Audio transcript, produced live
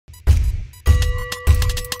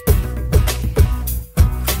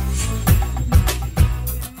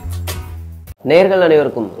நேயர்கள்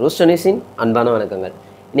அனைவருக்கும் ரூஸ்டர் நியூஸின் அன்பான வணக்கங்கள்.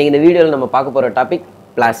 இன்னைக்கு இந்த வீடியோவில் நம்ம பார்க்க போகிற டாபிக்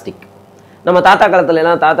பிளாஸ்டிக். நம்ம தாத்தா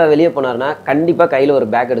காலத்துலலாம் தாத்தா வெளியே போனார்னா கண்டிப்பாக கையில் ஒரு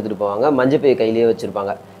பேக் எடுத்துகிட்டு போவாங்க, மஞ்சப்பை கையிலேயே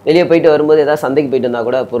வச்சுருப்பாங்க. வெளியே போயிட்டு வரும்போது ஏதாவது சந்தைக்கு போயிட்டு வந்தால்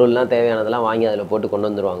கூட பொருள்லாம் தேவையானதெல்லாம் வாங்கி அதில் போட்டு கொண்டு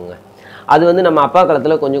வந்துடுவாங்க. அது நம்ம அப்பா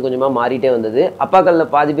காலத்தில் கொஞ்சம் கொஞ்சமாக மாறிட்டே வந்தது. அப்பா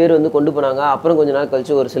காலத்தில் பாதி பேர் கொண்டு போனாங்க. அப்புறம் கொஞ்ச நாள்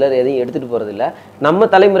கழிச்சு ஒரு சிலர் எதையும் எடுத்துகிட்டு போகிறதில்ல. நம்ம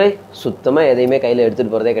தலைமுறை சுத்தமாக எதையுமே கையில்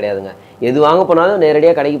எடுத்துகிட்டு போகிறதே கிடையாதுங்க. எது வாங்க போனாலும்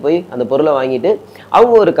நேரடியாக கடைக்கு போய் அந்த பொருளை வாங்கிட்டு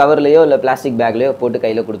அவங்க ஒரு கவர்லையோ இல்லை பிளாஸ்டிக் பேக்லையோ போட்டு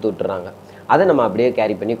கையில் கொடுத்து விட்டுறாங்க. அதை நம்ம அப்படியே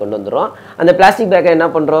கேரி பண்ணி கொண்டு வந்துடுறோம். அந்த பிளாஸ்டிக் பேக்கை என்ன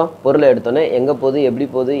பண்ணுறோம், பொருளை எடுத்தோன்னே எங்கே போகுது, எப்படி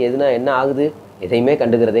போகுது, எதுனா என்ன ஆகுது, எதையுமே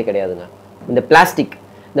கண்டுக்கிறதே கிடையாதுங்க. இந்த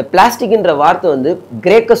பிளாஸ்டிக்ன்ற வார்த்தை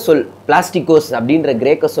கிரேக்க சொல் பிளாஸ்டிகோஸ் அப்படின்ற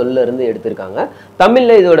கிரேக்க சொல்ல இருந்து எடுத்திருக்காங்க.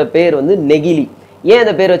 தமிழில் இதோட பேர் நெகிழி. ஏன்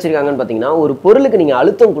அந்த பேர் வச்சிருக்காங்கன்னு பார்த்தீங்கன்னா, ஒரு பொருளுக்கு நீங்கள்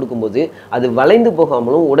அழுத்தம் கொடுக்கும்போது அது வளைந்து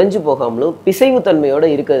போகாமலும் உடைஞ்சு போகாமலும் பிசைவுத்தன்மையோடு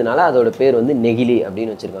இருக்கிறதுனால அதோட பேர் நெகிழி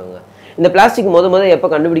அப்படின்னு வச்சுருக்காங்க. இந்த பிளாஸ்டிக் முத எப்போ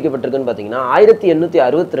கண்டுபிடிக்கப்பட்டிருக்குன்னு பார்த்தீங்கன்னா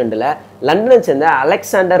 1862 லண்டனை சேர்ந்த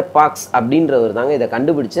அலெக்சாண்டர் பாக்ஸ் அப்படின்றவர் தாங்க இதை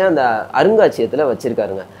கண்டுபிடிச்சு அந்த அருங்காட்சியகத்தில்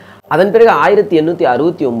வச்சிருக்காருங்க. அதன் பிறகு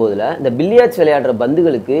 1869 இந்த பில்லியார்ட்ஸ் விளையாடுற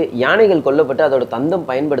பந்துகளுக்கு யானைகள் கொல்லப்பட்டு அதோட தந்தம்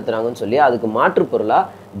பயன்படுத்துறாங்கன்னு சொல்லி அதுக்கு மாற்று பொருளா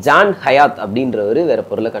ஜான் ஹயாத் அப்படின்றவர் வேற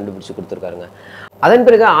பொருளை கண்டுபிடிச்சு கொடுத்துருக்காருங்க. அதன்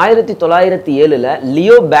பிறகு 1907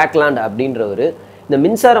 லியோ பேக்லாண்ட் அப்படின்றவர் இந்த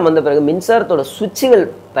மின்சாரம் வந்த பிறகு மின்சாரத்தோட சுவிட்சுகள்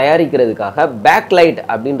தயாரிக்கிறதுக்காக பேக்லைட்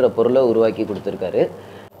அப்படின்ற பொருளை உருவாக்கி கொடுத்துருக்காரு.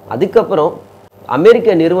 அதுக்கப்புறம்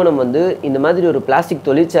அமெரிக்க நிறுவனம் இந்த மாதிரி ஒரு பிளாஸ்டிக்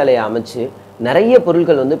தொழிற்சாலையை அமைச்சு நிறைய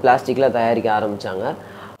பொருட்கள் பிளாஸ்டிக்கில் தயாரிக்க ஆரம்பித்தாங்க.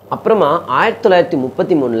 அப்புறமா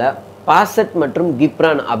 1933 பாசட் மற்றும்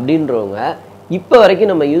கிப்ரான் அப்படின்றவங்க இப்போ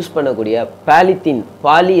வரைக்கும் நம்ம யூஸ் பண்ணக்கூடிய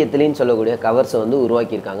பாலிஎத்திலின் சொல்லக்கூடிய கவர்ஸை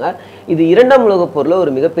உருவாக்கியிருக்காங்க. இது இரண்டாம் உலகப் போரில்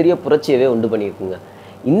ஒரு மிகப்பெரிய புரட்சியவே உண்டு பண்ணியிருக்குங்க.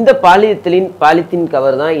 இந்த பாலித்தீன்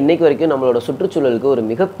கவர் தான் இன்னைக்கு வரைக்கும் நம்மளோட சுற்றுச்சூழலுக்கு ஒரு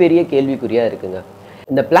மிகப்பெரிய கேள்விக்குறியாக இருக்குங்க.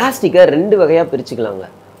 இந்த பிளாஸ்டிக்கை ரெண்டு வகையாக பிரிச்சுக்கலாங்க.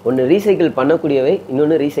 ஒன்று ரீசைக்கிள் பண்ணக்கூடியவை,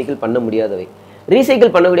 இன்னொன்று ரீசைக்கிள் பண்ண முடியாதவை.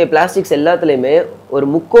 ரீசைக்கிள் பண்ணக்கூடிய பிளாஸ்டிக்ஸ் எல்லாத்துலேயுமே ஒரு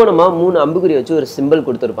முக்கோணமாக 3 அம்புக்குறி வச்சு ஒரு சிம்பிள்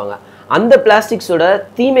கொடுத்துருப்பாங்க. அந்த பிளாஸ்டிக்ஸோட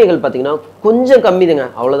தீமைகள் பார்த்தீங்கன்னா கொஞ்சம் கம்மிதுங்க,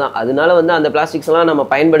 அவ்வளோதான். அதனால அந்த பிளாஸ்டிக்ஸ்லாம் நம்ம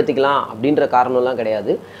பயன்படுத்திக்கலாம் அப்படின்ற காரணம்லாம்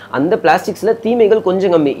கிடையாது. அந்த பிளாஸ்டிக்ஸில் தீமைகள்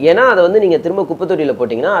கொஞ்சம் கம்மி. ஏன்னா அதை நீங்கள் திரும்ப குப்பை தொட்டியில்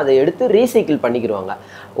போட்டிங்கன்னா அதை எடுத்து ரீசைக்கிள் பண்ணிக்கிடுவாங்க.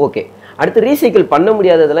 ஓகே, அடுத்து ரீசைக்கிள் பண்ண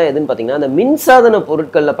முடியாததெல்லாம் எதுன்னு பார்த்தீங்கன்னா அந்த மின்சாதன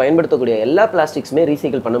பொருட்களில் பயன்படுத்தக்கூடிய எல்லா பிளாஸ்டிக்ஸுமே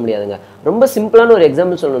ரீசைக்கிள் பண்ண முடியாதுங்க. ரொம்ப சிம்பிளான ஒரு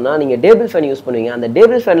எக்ஸாம்பிள் சொல்லணும்னா, நீங்கள் டேபிள் ஃபேன் யூஸ் பண்ணுவீங்க. அந்த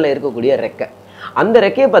டேபிள் ஃபேனில் இருக்கக்கூடிய ரெக்கை, அந்த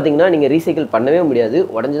ரெக்கையை பார்த்தீங்கன்னா நீங்கள் ரீசைக்கிள் பண்ணவே முடியாது,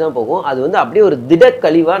 உடஞ்சி தான் போகும். அது அப்படியே ஒரு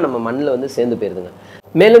திடக்கழிவாக நம்ம மண்ணில் சேர்ந்து போயிருதுங்க.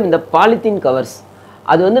 மேலும் இந்த பாலித்தீன் கவர்ஸ்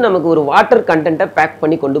அது நமக்கு ஒரு வாட்டர் கண்டென்ட்டை பேக்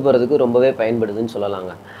பண்ணி கொண்டு போகிறதுக்கு ரொம்பவே பயன்படுதுன்னு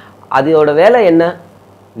சொல்லலாங்க. அதோட வேலை என்ன,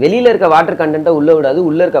 வெளியில் இருக்க வாட்டர் கண்டென்ட்டை உள்ளே விடாது,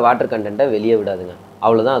 உள்ளே இருக்க வாட்டர் கண்டென்ட்டை வெளியே விடாதுங்க.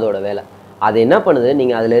 அவ்வளோதான் அதோட வேலை. அது என்ன பண்ணுது,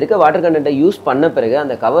 நீங்கள் அதில் இருக்க வாட்டர் கண்டென்ட்டை யூஸ் பண்ண பிறகு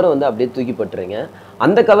அந்த கவரை அப்படியே தூக்கி போட்டுறீங்க.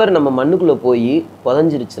 அந்த கவர் நம்ம மண்ணுக்குள்ளே போய்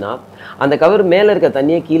புதஞ்சிருச்சுன்னா அந்த கவர் மேலே இருக்க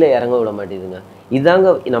தண்ணியை கீழே இறங்க விட மாட்டேதுங்க. இதாங்க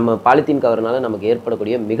நம்ம பாலித்தீன் கவர்னால நமக்கு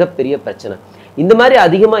ஏற்படக்கூடிய மிகப்பெரிய பிரச்சனை. இந்த மாதிரி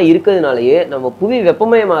அதிகமாக இருக்கிறதுனாலயே நம்ம புவி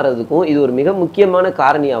வெப்பமயமாகிறதுக்கும் இது ஒரு மிக முக்கியமான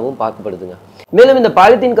காரணியாகவும் பார்க்கப்படுதுங்க. மேலும் இந்த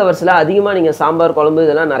பாலித்தீன் கவர்ஸில் அதிகமாக நீங்கள் சாம்பார், குழம்பு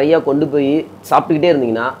இதெல்லாம் நிறையா கொண்டு போய் சாப்பிட்டுக்கிட்டே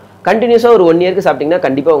இருந்தீங்கன்னா கண்டினியூஸாக ஒரு 1 இயருக்கு சாப்பிட்டிங்கன்னா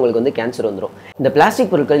கண்டிப்பாக உங்களுக்கு கேன்சர் வந்துடும். இந்த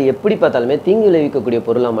பிளாஸ்டிக் பொருட்கள் எப்படி பார்த்தாலுமே தீங்கு விளைவிக்கக்கூடிய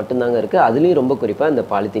பொருளாக மட்டும்தாங்க இருக்குது. அதுலேயும் ரொம்ப குறிப்பாக இந்த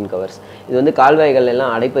பாலித்தீன் கவர்ஸ் இது கால்வாய்கள்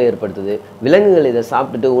எல்லாம் அடைப்பை ஏற்படுத்துது. விலங்குகள் இதை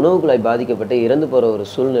சாப்பிட்டுட்டு உணவுக்குழாய் பாதிக்கப்பட்டு இறந்து போகிற ஒரு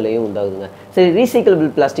சூழ்நிலையும் உண்டாகுதுங்க. சரி,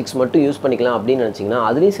 ரீசைக்கிளபிள் பிளாஸ்டிக்ஸ் மட்டும் யூஸ் பண்ணிக்கலாம் அப்படின்னு நினச்சிங்கன்னா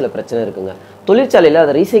அதுலேயும் சில பிரச்சனை இருக்குங்க. தொழிற்சாலையில்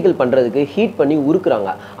அதை ரீசைக்கிள் பண்ணுறதுக்கு ஹீட் பண்ணி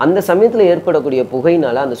உருக்குறாங்க. அந்த சமயத்தில் ஏற்படக்கூடிய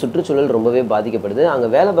புகையினால் அந்த சுற்றுச்சூழல் ரொம்பவே பாதிக்கப்படுது. அங்கே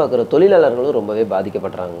வேலை பார்க்குற தொழிலாளர்களும் ரொம்பவே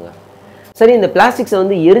பாதிக்கப்படுறாங்க. சரி, இந்த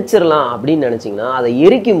பிளாஸ்டிக்ஸை எரிச்சிடலாம் அப்படின்னு நினச்சிங்கன்னா அதை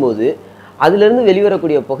எரிக்கும் போது அதுலேருந்து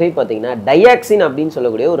வெளிவரக்கூடிய புகை பார்த்தீங்கன்னா டையாக்சின் அப்படின்னு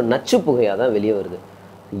சொல்லக்கூடிய ஒரு நச்சு புகையாக தான் வெளியே வருது.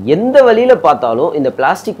 எந்த வழியில் பார்த்தாலும் இந்த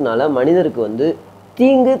பிளாஸ்டிக்னால மனிதருக்கு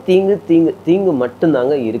தீங்கு தீங்கு தீங்கு தீங்கு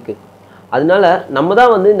மட்டும்தாங்க இருக்குது. அதனால நம்ம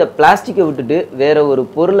தான் இந்த பிளாஸ்டிக்கை விட்டுட்டு வேற ஒரு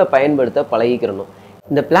பொருளை பயன்படுத்த பழகிக்கிறணும்.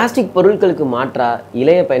 இந்த பிளாஸ்டிக் பொருட்களுக்கு மாற்றா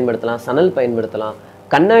இலையை பயன்படுத்தலாம், சணல் பயன்படுத்தலாம்,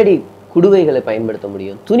 கண்ணாடி குடுவைகளை பயன்படுத்த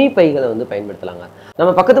முடியும், துணி பைகளை பயன்படுத்தலாங்க. நம்ம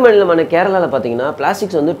பக்கத்து மாநிலமான கேரளாவில் பார்த்தீங்கன்னா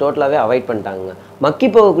பிளாஸ்டிக்ஸ் டோட்டலாகவே அவாய்ட் பண்ணிட்டாங்க. மக்கி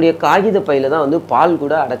போகக்கூடிய காகித பையில தான் பால்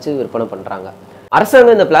கூட அடைச்சி விற்பனை பண்ணுறாங்க.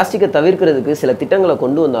 அரசாங்கம் இந்த பிளாஸ்டிக்கை தவிர்க்கிறதுக்கு சில திட்டங்களை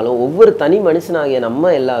கொண்டு வந்தாலும் ஒவ்வொரு தனி மனுஷனாகிய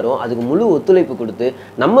நம்ம எல்லாரும் அதுக்கு முழு ஒத்துழைப்பு கொடுத்து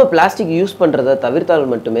நம்ம பிளாஸ்டிக் யூஸ் பண்ணுறதை தவிர்த்தால்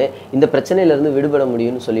மட்டுமே இந்த பிரச்சனையிலேருந்து விடுபட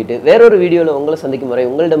முடியும்னு சொல்லிட்டு வேறொரு வீடியோவில் உங்களை சந்திக்கும் முறை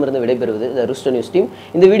உங்களிடமிருந்து விடைபெறுவது த ரூஸ்டர் நியூஸ் டீம்.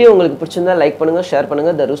 இந்த வீடியோ உங்களுக்கு பிடிச்சிருந்தா லைக் பண்ணுங்கள், ஷேர்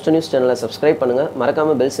பண்ணுங்கள், த ரூஸ்டர் நியூஸ் சேனலை சப்ஸ்கிரைப் பண்ணுங்கள்,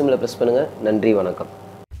 மறக்காமல் பெல் சிம்மில் ப்ரெஸ் பண்ணுங்கள். நன்றி, வணக்கம்.